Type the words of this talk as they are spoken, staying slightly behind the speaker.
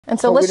And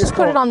so let's just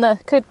put it on the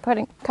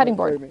cutting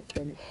board. Wait a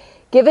minute.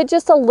 Give it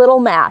just a little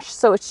mash,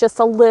 so it's just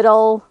a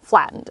little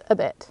flattened a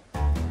bit.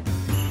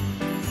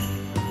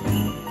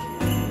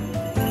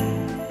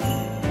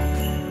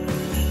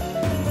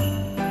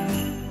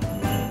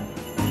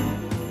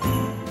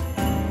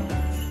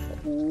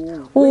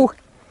 Ooh,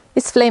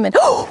 it's flaming.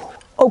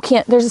 Oh,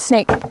 can't, there's a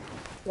snake.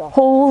 Yeah.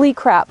 Holy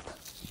crap.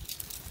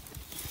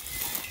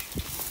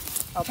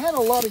 I've had a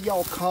lot of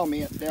y'all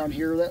comment down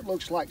here, that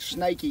looks like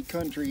snaky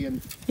country,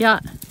 and Yeah.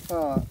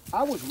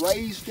 I was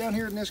raised down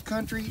here in this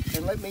country,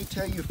 and let me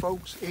tell you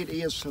folks, it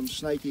is some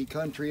snaky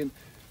country, and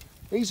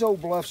these old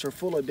bluffs are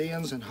full of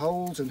dens and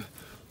holes, and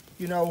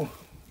you know,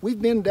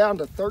 we've been down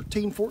to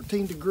 13,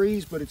 14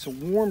 degrees, but it's a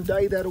warm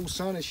day, that old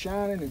sun is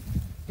shining, and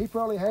he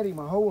probably had him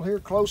a hole here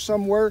close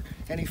somewhere,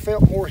 and he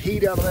felt more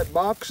heat out of that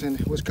box and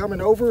was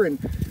coming over, and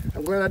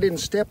I'm glad I didn't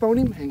step on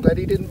him, and glad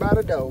he didn't bite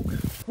a dog.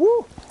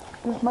 Woo!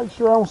 Just make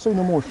sure I don't see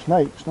no more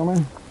snakes. I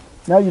mean,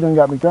 now you done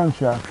got me gun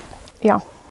shy. Yeah.